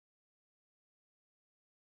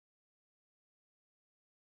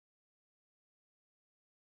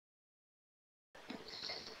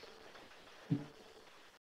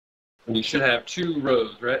You should have 2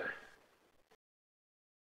 rows, right?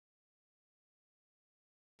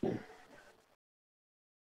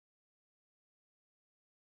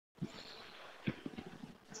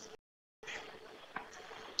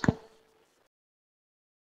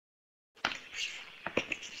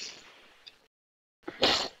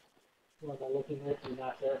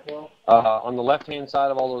 On the left-hand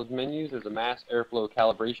side of all those menus, there's a mass airflow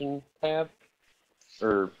calibration tab,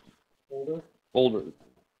 or folder,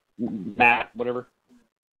 MAF, whatever.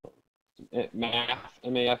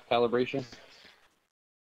 MAF calibration.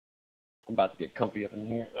 I'm about to get comfy up in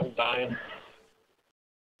here. I'm dying.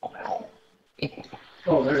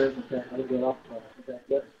 Oh, there is.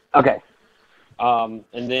 Okay. And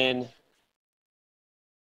then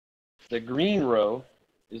the green row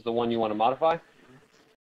is the one you want to modify.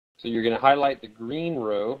 So you're going to highlight the green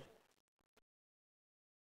row.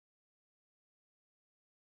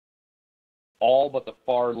 All but the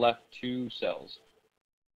far left 2 cells.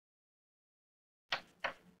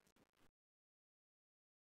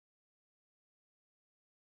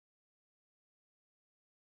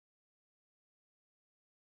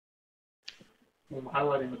 I'm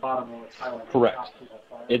highlighting the bottom row. It's highlighting Correct. the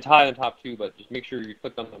top 2. It's high on top 2, but just make sure you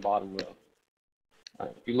click on the bottom row. All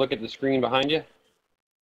right. If you look at the screen behind you,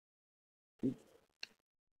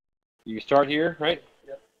 you start here, right?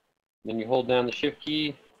 Yep. Then you hold down the shift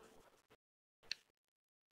key.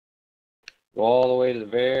 Go all the way to the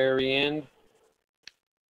very end.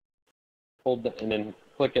 Hold the, and then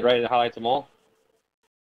click it right. It highlights them all.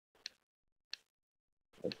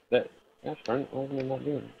 Gosh darn it, why am I not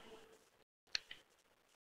doing it?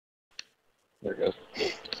 There it goes.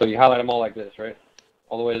 So you highlight them all like this, right?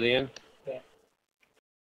 All the way to the end. Yeah.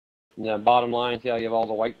 And then bottom line, see how you have all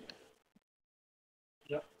the white?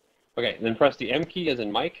 Yep. Okay, and then press the M key as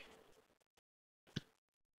in Mike.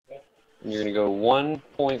 Okay. And you're going to go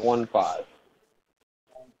 1.15.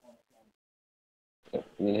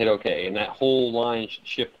 And then hit OK. And that whole line should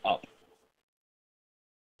shift up.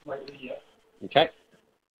 Right, yeah. Okay.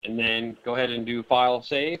 And then go ahead and do File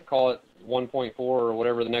Save. Call it 1.4 or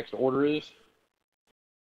whatever the next order is.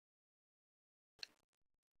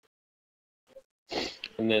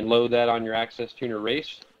 And then load that on your Access Tuner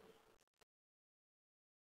race.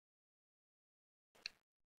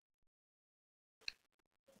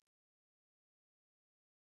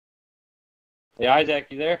 Hey, Isaac,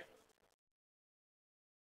 you there?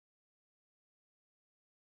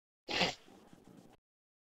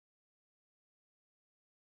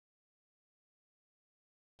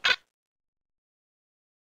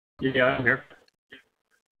 Yeah, I'm here.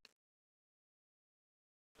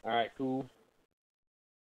 All right, cool.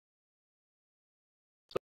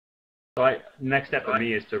 So next step for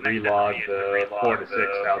me is to relog the 4,000 to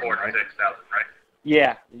 6,000, right?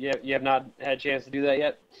 Yeah, you have not had a chance to do that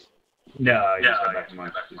yet? No, I just got back to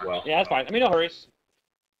mine as well. Yeah, that's fine. I mean, no hurries.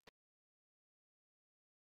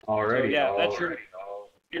 Alrighty. So, yeah, that's your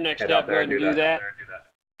next head step. out Go there ahead and and do that.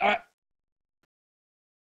 All right.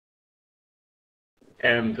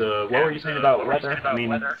 And what were you saying about weather? I mean,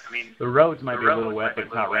 the roads might be a little wet, but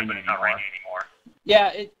it's not raining anymore.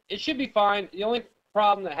 Yeah, it should be fine. The only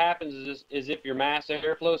problem that happens is if your mass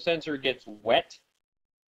airflow sensor gets wet,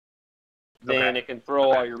 then it can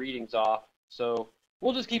throw all your readings off. So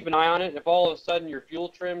we'll just keep an eye on it. If all of a sudden your fuel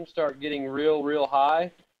trims start getting real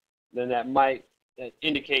high, then that might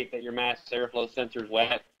indicate that your mass airflow sensor is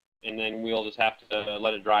wet, and then we'll just have to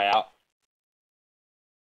let it dry out.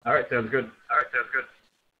 All right, sounds good.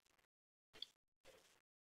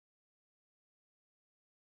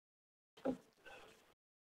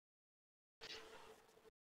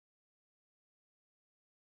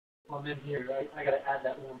 I'm in here, right? I got to add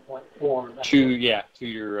that 1.4. To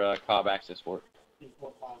your Cobb access port.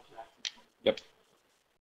 Yep.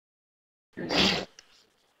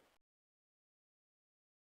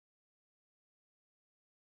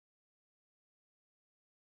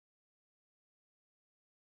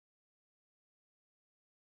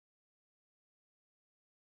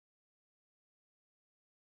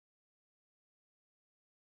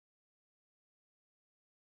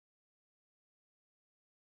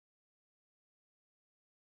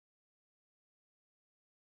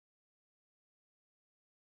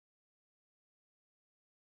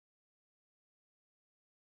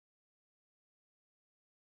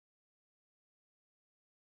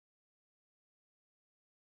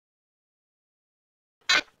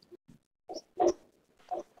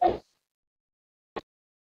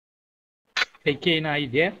 Hey, Kane, are you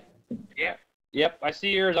there? Yeah. Yep, I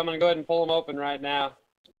see yours. I'm going to go ahead and pull them open right now.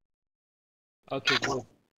 Okay, cool.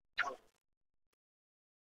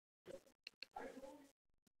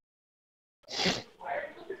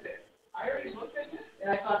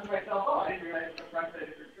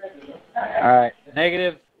 All right,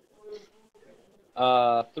 negative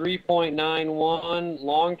 3.91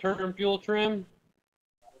 long-term fuel trim.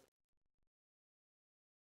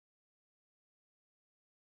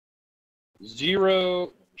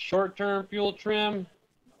 Zero short-term fuel trim.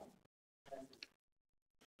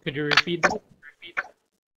 Could you repeat that?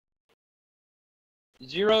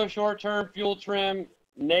 Zero short-term fuel trim.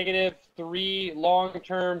 Negative 3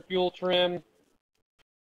 long-term fuel trim.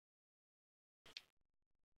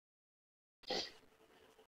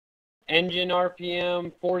 Engine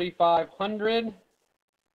RPM 4,500.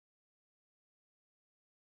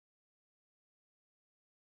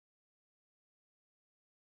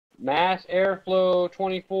 Mass airflow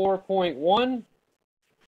 24.1.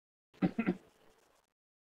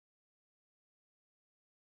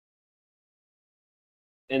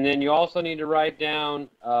 And then you also need to write down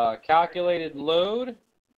calculated load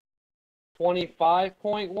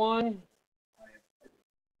 25.1.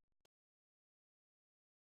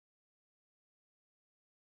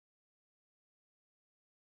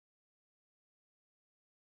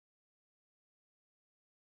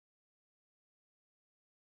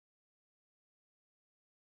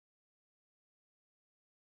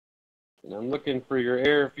 And I'm looking for your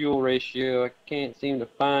air-fuel ratio. I can't seem to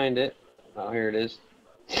find it. Oh, here it is.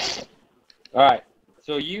 All right.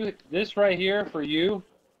 So this right here for you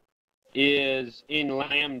is in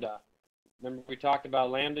lambda. Remember we talked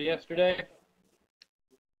about lambda yesterday?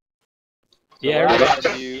 So Yeah. what I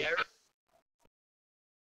gotta do,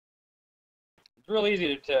 it's real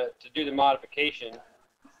easy to do the modification.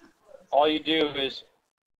 All you do is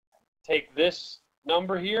take this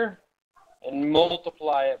number here and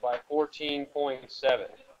multiply it by 14.7.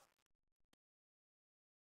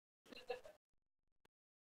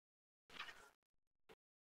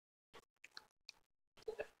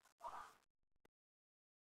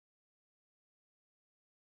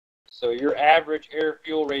 So your average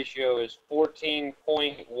air-fuel ratio is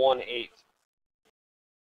 14.18. You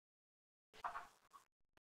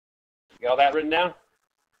got all that written down?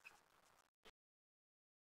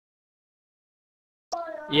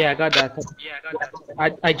 Yeah, I got that.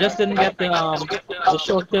 I just didn't get the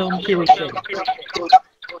short-term fuel trim.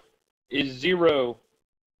 Is 0.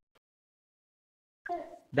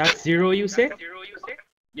 That's 0, you say?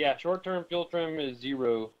 Yeah, short-term fuel trim is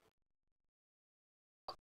 0.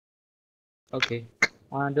 Okay.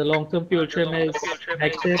 And the long-term fuel trim is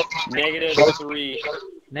negative? Negative 3.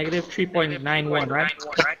 Negative 3.91, right?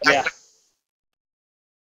 Yeah.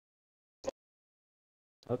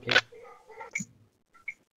 Okay.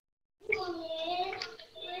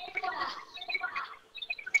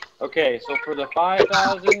 Okay, so for the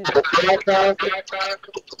 5,000,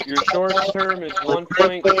 your short term is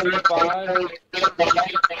 1.25.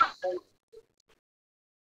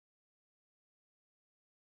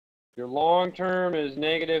 Your long term is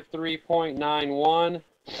negative 3.91.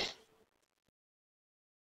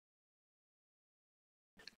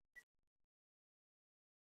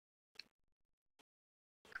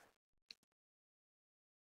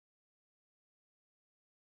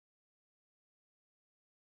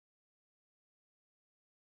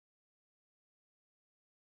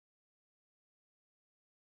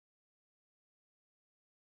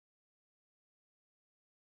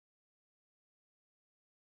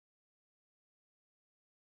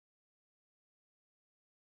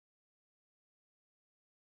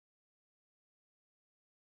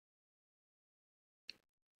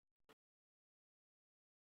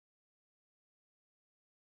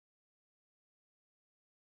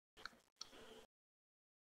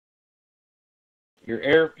 Your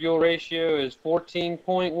air-fuel ratio is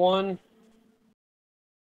 14.1.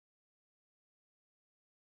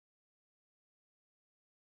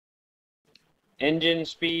 Engine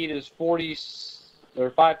speed is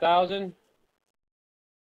 5,000.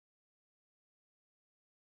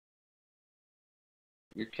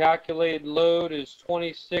 Your calculated load is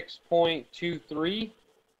 26.23.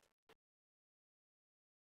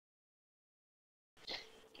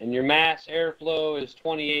 And your mass airflow is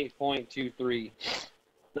 28.23.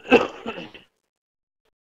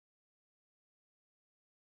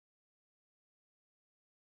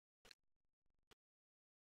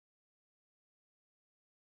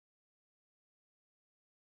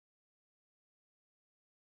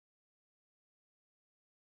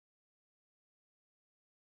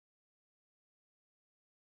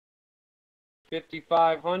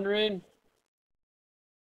 5,500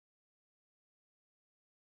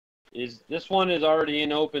 is this one is already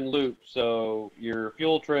in open loop, so your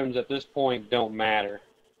fuel trims at this point don't matter.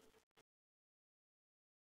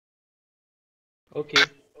 Okay.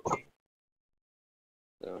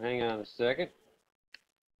 So hang on a second.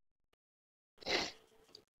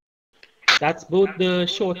 That's both the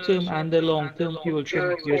short-term and the long-term fuel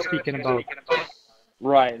trims you're speaking about.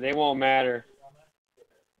 Right, they won't matter.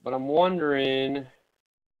 But I'm wondering,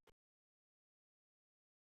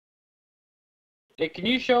 hey, can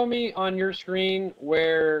you show me on your screen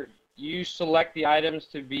where you select the items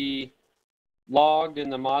to be logged in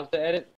the MazdaEdit?